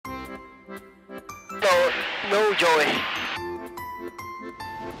no joy.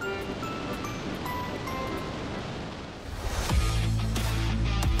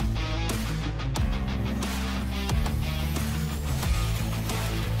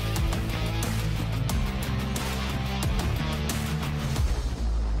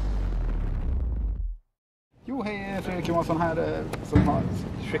 Jo, hej, Fredrik Johansson här som har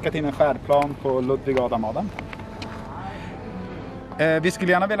skickat in en färdplan på Ludvig Adam Adam. Vi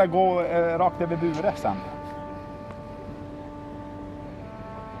skulle gärna vilja gå rakt över Bure sen.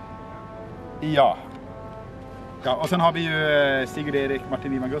 Ja, och sen har vi ju Sigurd, Erik,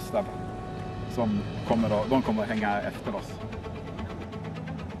 Martin, Ivan, Gustav som kommer att hänga efter oss.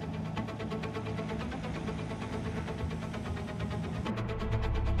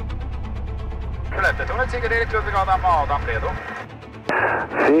 Skellefteå, Sigurd, Erik, Ludvig, Adam, Adam, redo.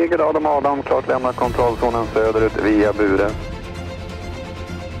 Sigurd, Adam, Adam, klart lämna kontrollzonen söderut via Bure.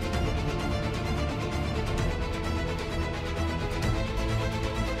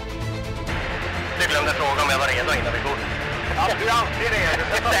 Du glömde fråga om jag var redo innan vi går. Ja, du är alltid redo.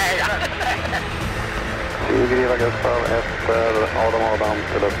 Det är jag. Sigurd, Ivan, Gustav efter Adam, Adam,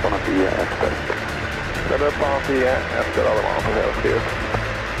 Skellefteå 10 efter. Skellefteå 10 efter Adam, Adam, på hela skrivet.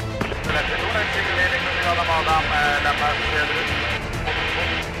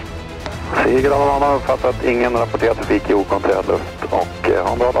 Sigurd, Adam, Adam, uppfattat ingen rapporterad trafik i okontrollerad luft och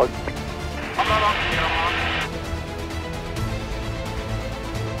ha en bra dag. Ha en bra dag.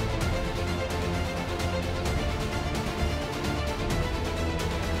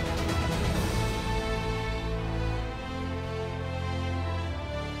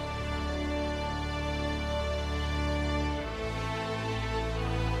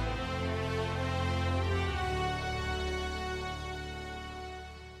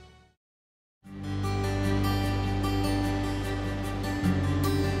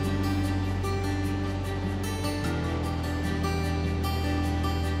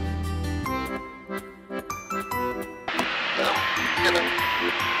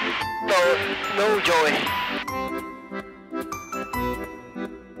 No joy.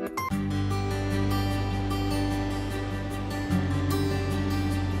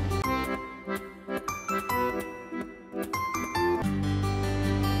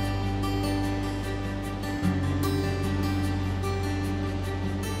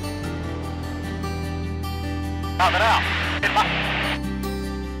 Ja, det där. Filma.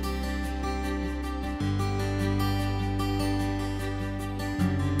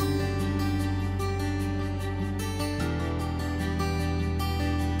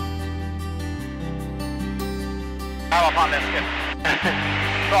 Det här var fan läskigt.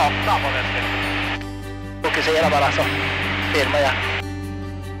 Satan var läskigt. Fokusera bara så. Filmar jag.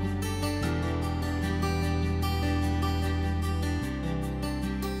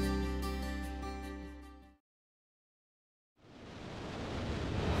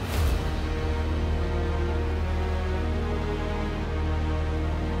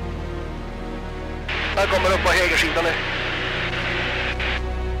 Jag kommer upp på höger sida nu.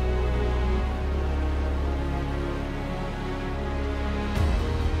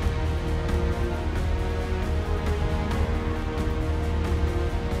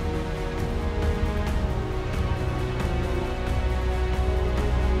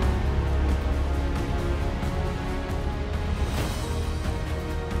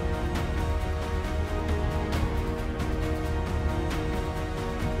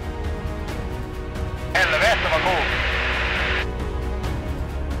 Helvete vad god.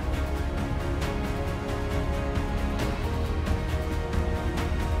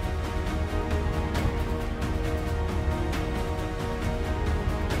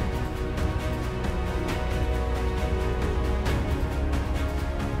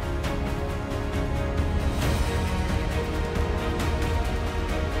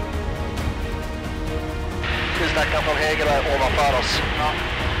 Vi snackar från höger där ovanför oss. Ja.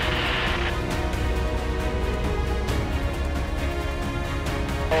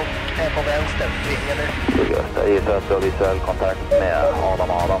 Och här på vänster, ringer nu. Jag gissar att du har visuell kontakt med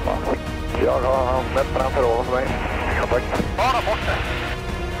Adam Adam. Jag har mätt på den för ovan för mig. Kontakt. Bra rapporter.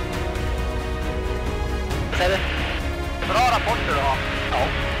 Säger du? Bra rapporter du har. Ja.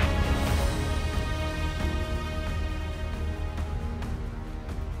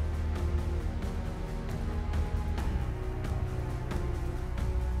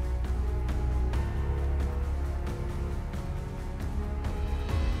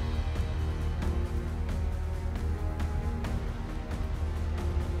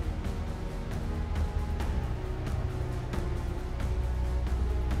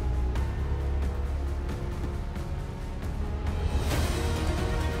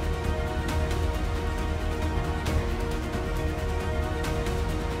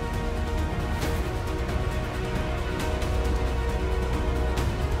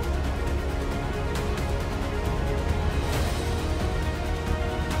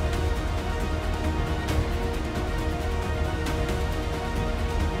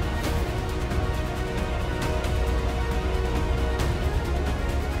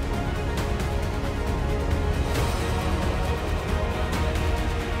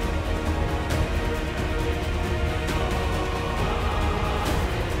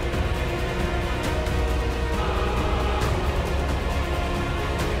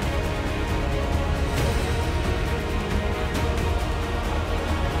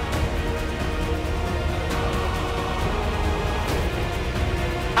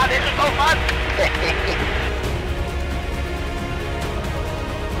 Oh, man!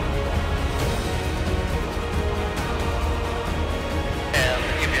 And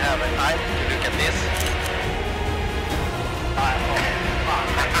if you have an eye to look at this,